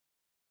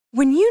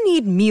When you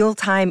need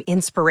mealtime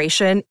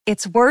inspiration,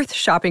 it's worth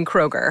shopping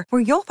Kroger,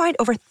 where you'll find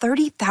over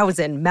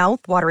 30,000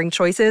 mouth-watering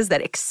choices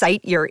that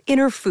excite your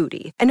inner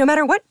foodie. And no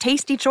matter what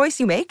tasty choice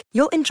you make,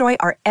 you'll enjoy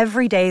our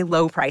everyday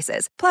low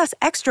prices, plus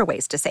extra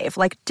ways to save,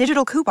 like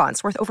digital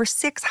coupons worth over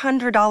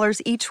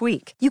 $600 each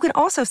week. You can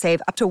also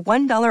save up to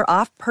 $1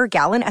 off per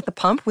gallon at the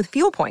pump with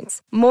fuel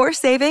points. More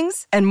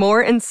savings and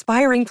more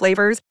inspiring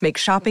flavors make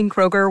shopping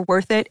Kroger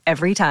worth it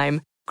every time.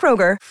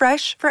 Kroger,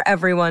 fresh for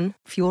everyone.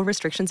 Fuel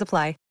restrictions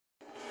apply.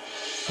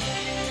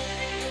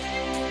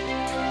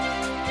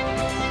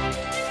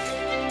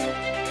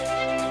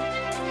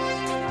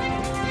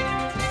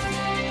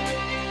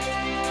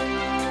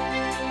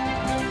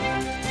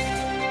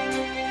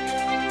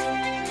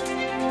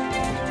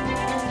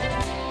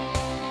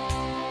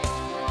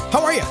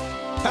 How are you?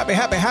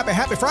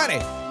 Happy Friday.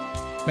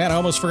 Man, I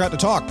almost forgot to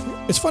talk.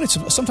 It's funny,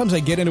 sometimes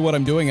I get into what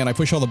I'm doing and I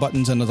push all the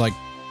buttons and it's like,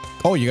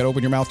 oh, you got to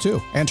open your mouth too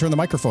and turn the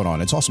microphone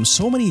on. It's awesome.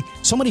 So many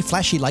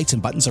flashy lights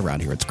and buttons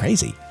around here. It's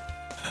crazy.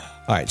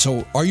 All right,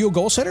 so are you a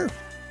goal setter?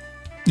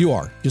 You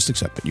are. Just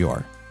accept it. You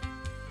are.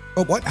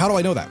 Oh, what? How do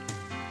I know that?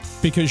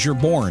 Because you're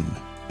born.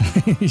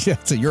 Yeah,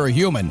 so you're a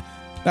human.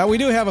 Now, we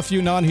do have a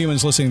few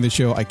non-humans listening to the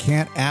show. I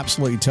can't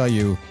absolutely tell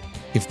you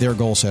if they're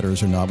goal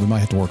setters or not. We might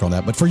have to work on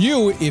that. But for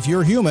you, if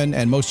you're human,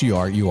 and most of you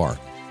are, you are.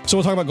 So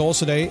we'll talk about goals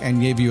today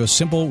and give you a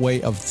simple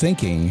way of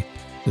thinking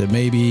that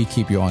maybe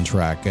keep you on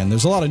track. And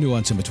there's a lot of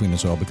nuance in between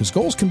as well, because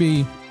goals can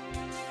be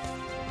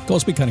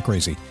kind of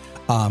crazy.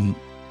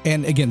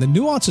 And again, the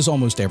nuance is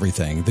almost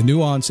everything. The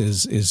nuance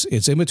is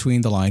in between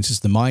the lines.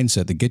 It's the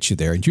mindset that gets you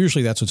there. And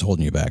usually that's what's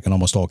holding you back in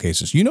almost all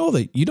cases. You know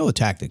the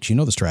tactics, you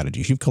know the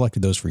strategies. You've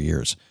collected those for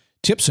years.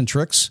 Tips and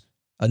tricks,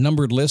 a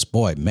numbered list.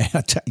 Boy, man,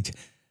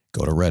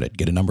 go to Reddit,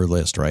 get a numbered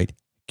list, right?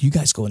 You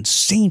guys go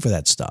insane for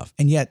that stuff.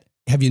 And yet,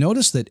 have you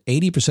noticed that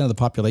 80% of the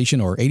population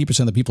or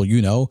 80% of the people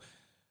you know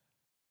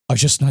are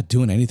just not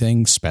doing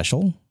anything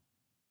special?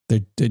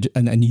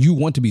 And you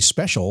want to be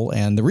special,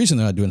 and the reason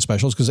they're not doing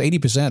special is because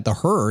 80%, the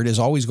herd, is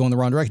always going the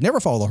wrong direction. Never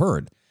follow the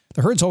herd.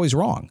 The herd's always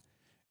wrong.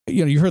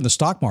 You know, you heard the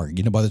stock market.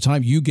 You know, by the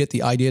time you get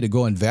the idea to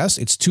go invest,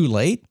 it's too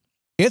late.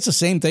 It's the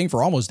same thing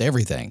for almost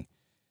everything,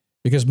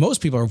 because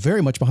most people are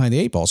very much behind the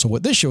eight ball. So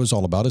what this show is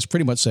all about is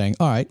pretty much saying,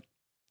 all right,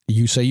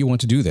 you say you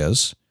want to do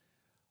this,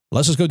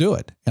 let's just go do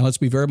it, and let's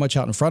be very much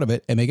out in front of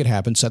it and make it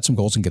happen. Set some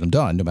goals and get them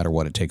done, no matter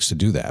what it takes to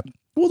do that.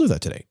 We'll do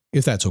that today,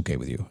 if that's okay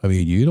with you. I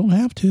mean, you don't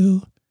have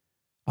to.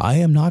 I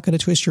am not going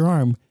to twist your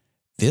arm.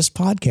 This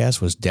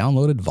podcast was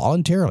downloaded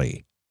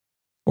voluntarily.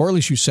 Or at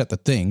least you set the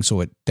thing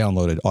so it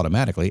downloaded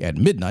automatically at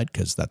midnight,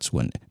 because that's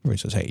when everybody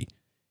says, hey,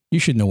 you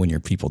should know when your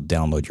people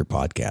download your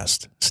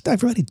podcast.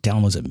 Everybody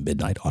downloads at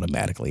midnight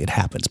automatically. It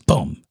happens.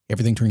 Boom.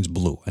 Everything turns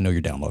blue. I know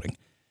you're downloading.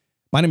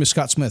 My name is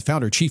Scott Smith,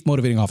 founder, chief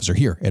motivating officer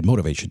here at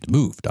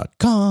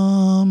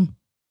motivationtomove.com.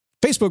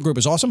 Facebook group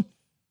is awesome.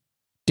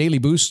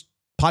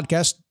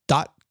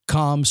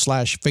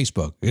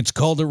 dailyboostpodcast.com/Facebook. It's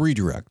called a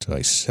redirect.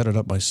 I set it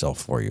up myself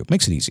for you.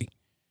 Makes it easy.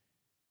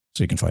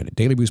 So you can find it.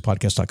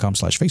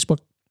 dailyboostpodcast.com/Facebook.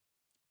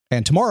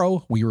 And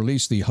tomorrow we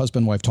release the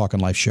Husband, Wife Talk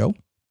and Life show.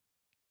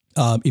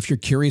 If you're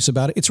curious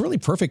about it, it's really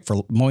perfect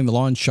for mowing the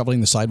lawn,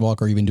 shoveling the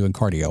sidewalk, or even doing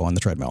cardio on the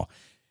treadmill.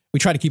 We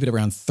try to keep it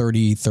around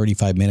 30,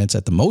 35 minutes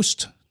at the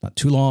most. Not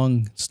too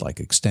long. It's like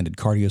an extended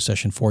cardio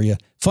session for you.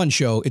 Fun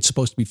show. It's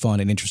supposed to be fun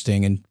and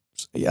interesting. And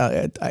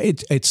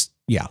it's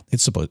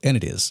supposed, and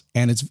it is.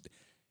 And it's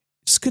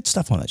good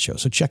stuff on that show.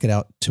 So check it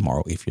out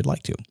tomorrow if you'd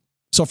like to.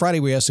 So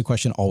Friday, we ask the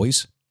question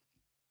always,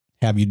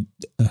 no, we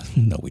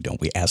don't.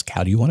 We ask,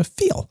 how do you want to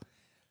feel?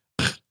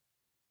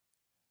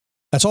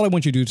 That's all I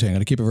want you to do today. I'm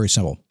going to keep it very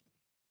simple.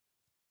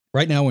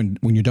 Right now, when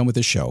you're done with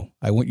this show,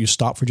 I want you to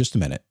stop for just a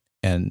minute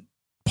and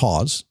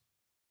pause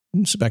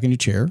and sit back in your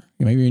chair.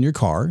 Maybe you're in your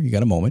car. You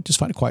got a moment. Just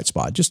find a quiet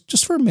spot,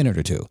 just for a minute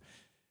or two.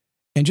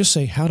 And just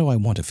say, how do I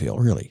want to feel?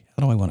 Really,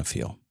 how do I want to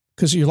feel?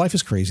 Because your life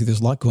is crazy.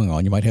 There's a lot going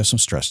on. You might have some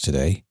stress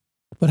today.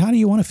 But how do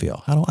you want to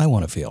feel? How do I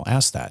want to feel?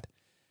 Ask that.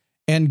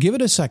 And give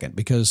it a second,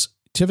 because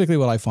typically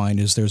what I find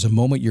is there's a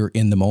moment you're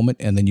in the moment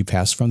and then you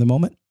pass from the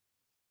moment.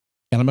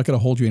 And I'm not going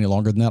to hold you any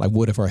longer than that. I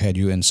would if I had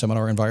you in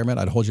seminar environment.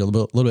 I'd hold you a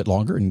little bit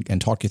longer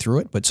and talk you through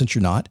it. But since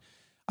you're not,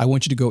 I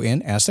want you to go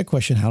in, ask that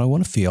question, how do I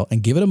want to feel?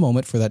 And give it a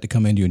moment for that to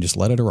come into you and just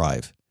let it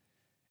arrive.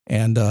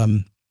 And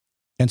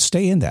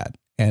stay in that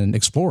and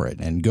explore it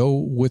and go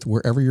with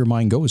wherever your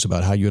mind goes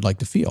about how you'd like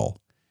to feel.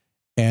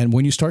 And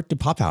when you start to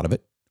pop out of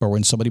it, or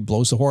when somebody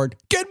blows the horn,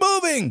 get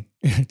moving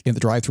in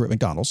the drive-thru at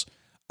McDonald's,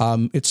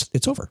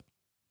 it's over.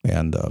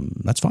 And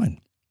that's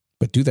fine.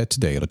 But do that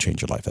today. It'll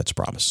change your life. That's a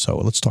promise. So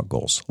let's talk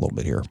goals a little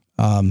bit here.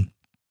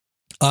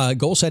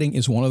 Goal setting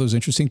is one of those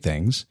interesting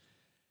things.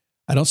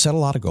 I don't set a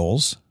lot of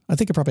goals. I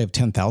think I probably have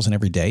 10,000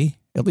 every day.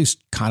 At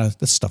least kind of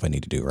that's stuff I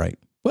need to do, right?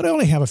 But I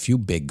only have a few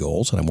big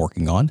goals that I'm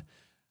working on.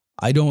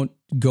 I don't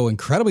go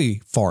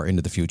incredibly far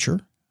into the future.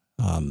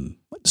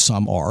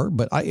 Some are,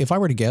 but if I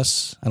were to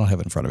guess, I don't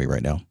have it in front of me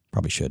right now.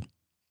 Probably should.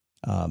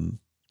 5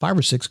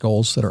 or 6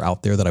 goals that are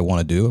out there that I want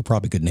to do. I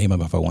probably could name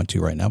them if I want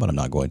to right now, but I'm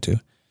not going to.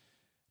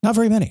 Not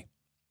very many.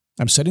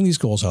 I'm setting these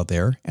goals out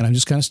there, and I'm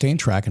just kind of staying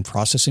track and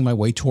processing my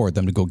way toward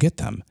them to go get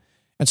them.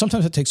 And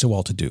sometimes it takes a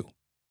while to do.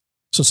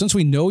 So since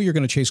we know you're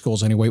going to chase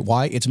goals anyway,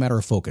 why? It's a matter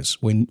of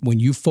focus. When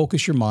you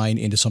focus your mind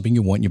into something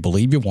you want, you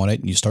believe you want it,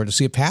 and you start to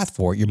see a path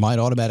for it, your mind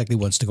automatically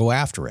wants to go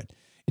after it.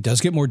 It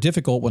does get more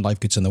difficult when life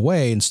gets in the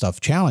way and stuff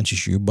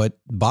challenges you, but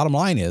bottom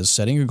line is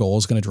setting your goal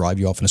is going to drive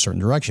you off in a certain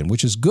direction,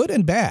 which is good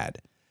and bad.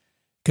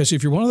 Because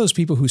if you're one of those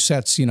people who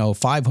sets,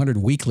 500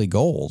 weekly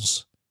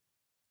goals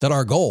that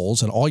are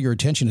goals and all your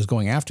attention is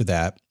going after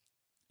that,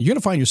 you're going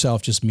to find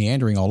yourself just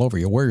meandering all over.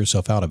 You'll wear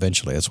yourself out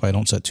eventually. That's why I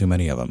don't set too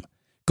many of them.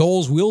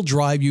 Goals will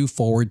drive you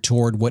forward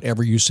toward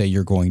whatever you say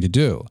you're going to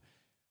do.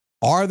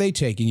 Are they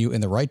taking you in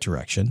the right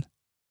direction,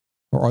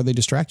 or are they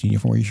distracting you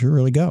from where you should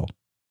really go?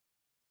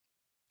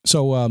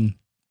 So I'm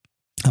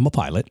a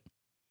pilot,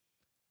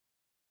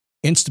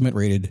 instrument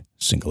rated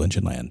single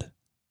engine land.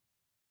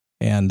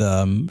 And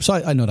so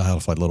I know how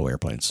to fly little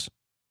airplanes.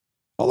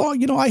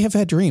 Although, I have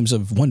had dreams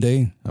of one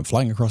day I'm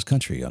flying across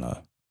country on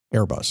a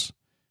Airbus.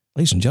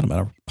 Ladies and gentlemen,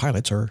 our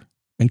pilots are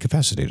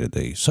incapacitated.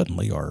 They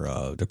suddenly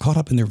are they're caught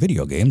up in their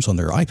video games on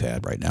their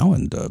iPad right now,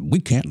 and we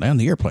can't land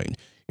the airplane.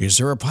 Is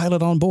there a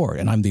pilot on board?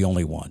 And I'm the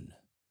only one.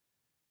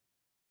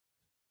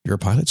 You're a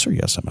pilot, sir?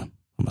 Yes, I'm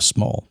a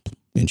small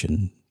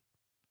engine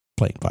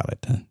plane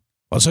pilot. Well,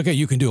 it's okay.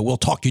 You can do it. We'll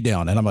talk you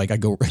down. And I'm like,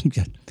 have you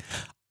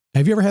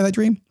ever had that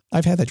dream?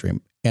 I've had that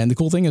dream. And the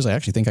cool thing is I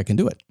actually think I can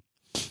do it.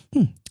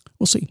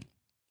 We'll see.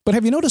 But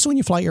have you noticed when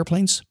you fly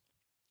airplanes,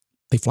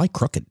 they fly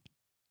crooked?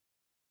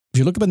 If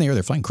you look up in the air,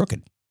 they're flying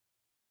crooked.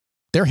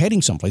 They're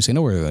heading someplace. They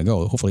know where they're going to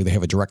go. Hopefully they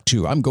have a direct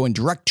to. I'm going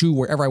direct to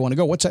wherever I want to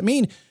go. What's that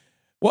mean?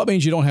 Well, it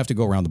means you don't have to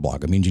go around the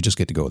block. It means you just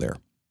get to go there.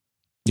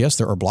 Yes,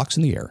 there are blocks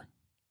in the air.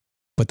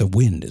 But the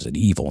wind is an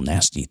evil,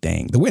 nasty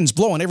thing. The wind's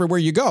blowing everywhere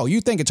you go.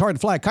 You think it's hard to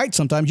fly a kite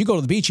sometimes. You go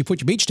to the beach, you put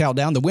your beach towel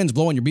down, the wind's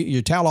blowing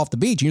your towel off the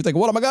beach, and you think,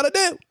 what am I going to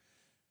do?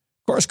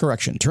 Course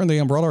correction. Turn the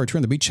umbrella or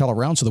turn the beach towel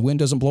around so the wind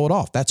doesn't blow it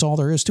off. That's all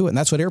there is to it. And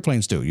that's what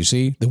airplanes do. You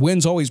see, the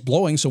wind's always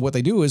blowing. So what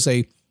they do is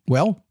they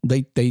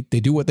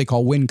do what they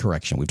call wind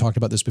correction. We've talked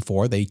about this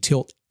before. They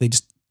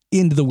just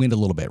into the wind a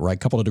little bit, right? A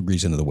couple of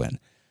degrees into the wind.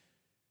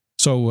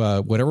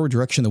 So whatever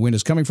direction the wind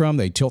is coming from,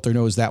 they tilt their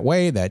nose that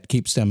way. That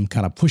keeps them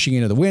kind of pushing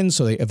into the wind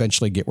so they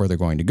eventually get where they're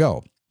going to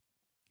go.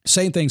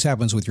 Same things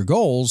happens with your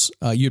goals.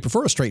 You'd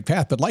prefer a straight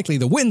path, but likely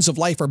the winds of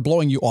life are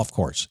blowing you off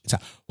course.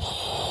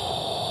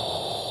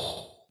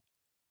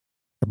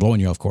 They're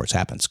blowing you off course.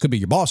 Happens. Could be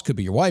your boss, could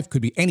be your wife,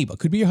 could be anybody,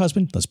 could be your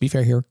husband. Let's be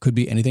fair here. Could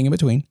be anything in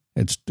between.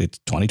 It's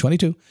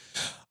 2022.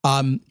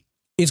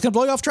 It's going to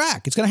blow you off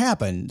track. It's going to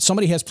happen.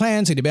 Somebody has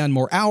plans. They demand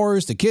more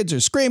hours. The kids are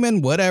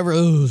screaming, whatever.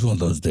 Oh, it's one of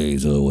those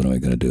days. Oh, what am I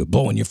going to do?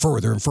 Blowing you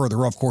further and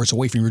further off course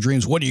away from your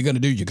dreams. What are you going to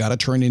do? You got to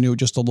turn into it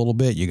just a little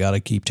bit. You got to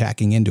keep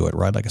tacking into it,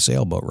 right? Like a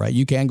sailboat, right?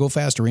 You can go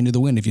faster into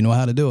the wind if you know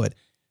how to do it.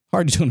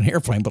 Hard to do in an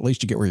airplane, but at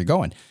least you get where you're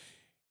going.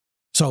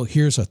 So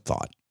here's a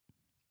thought.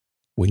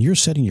 When you're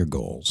setting your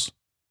goals,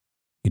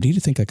 you need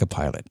to think like a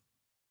pilot,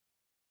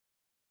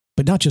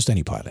 but not just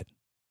any pilot.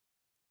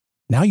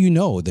 Now you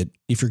know that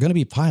if you're going to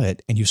be a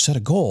pilot and you set a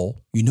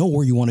goal, you know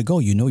where you want to go.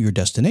 You know your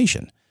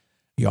destination.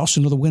 You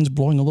also know the wind's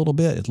blowing a little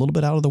bit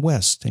out of the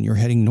west, and you're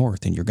heading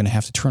north, and you're going to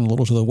have to turn a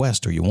little to the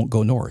west, or you won't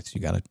go north.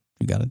 You got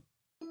to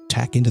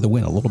tack into the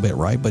wind a little bit,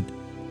 right? But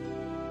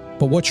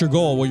what's your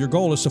goal? Well, your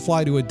goal is to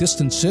fly to a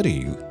distant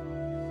city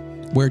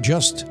where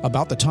just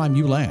about the time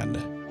you land,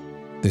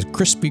 the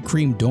Krispy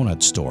Kreme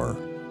donut store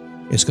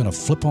is going to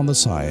flip on the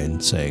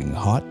side saying,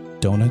 "Hot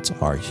donuts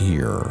are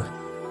here."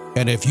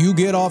 And if you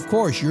get off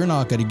course, you're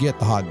not going to get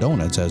the hot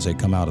donuts as they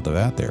come out of the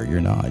vat there. You're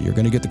not. You're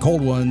going to get the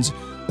cold ones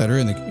that are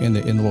in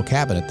the little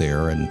cabinet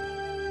there, and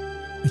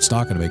it's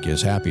not going to make you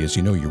as happy as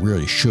you know you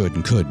really should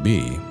and could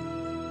be.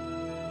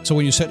 So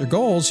when you set your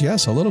goals,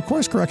 yes, a little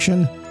course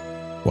correction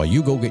while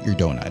you go get your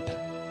donut.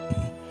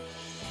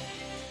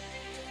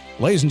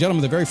 Ladies and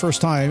gentlemen, the very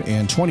first time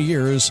in 20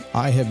 years,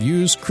 I have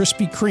used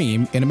Krispy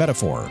Kreme in a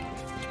metaphor.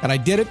 And I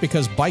did it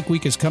because Bike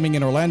Week is coming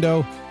in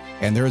Orlando.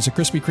 And there is a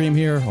Krispy Kreme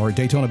here, or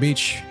Daytona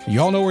Beach. You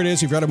all know where it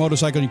is. If you're at a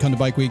motorcycle and you come to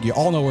Bike Week, you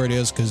all know where it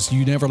is because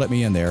you never let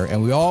me in there.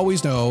 And we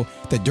always know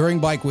that during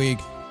Bike Week,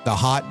 the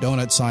hot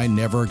donut sign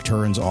never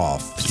turns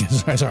off.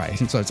 That's all right.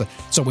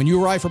 So when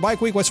you arrive for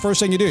Bike Week, what's the first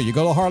thing you do? You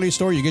go to the Harley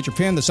store, you get your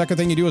pin. The second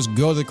thing you do is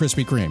go to the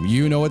Krispy Kreme.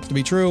 You know it to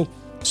be true.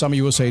 Some of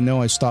you will say,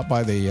 no, I stopped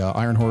by the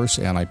Iron Horse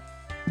and I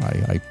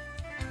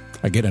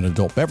get an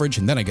adult beverage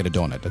and then I get a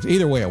donut.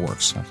 Either way, it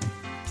works.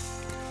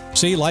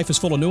 See, life is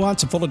full of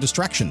nuance and full of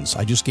distractions.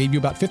 I just gave you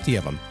about 50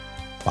 of them.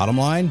 Bottom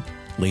line,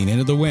 lean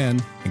into the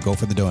wind and go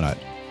for the donut.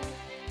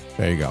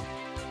 There you go.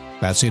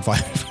 That's the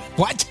advice.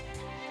 What?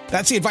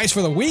 That's the advice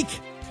for the week?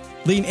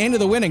 Lean into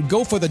the wind and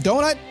go for the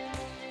donut?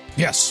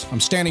 Yes,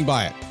 I'm standing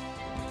by it.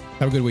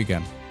 Have a good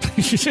weekend.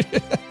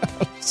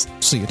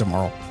 See you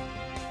tomorrow.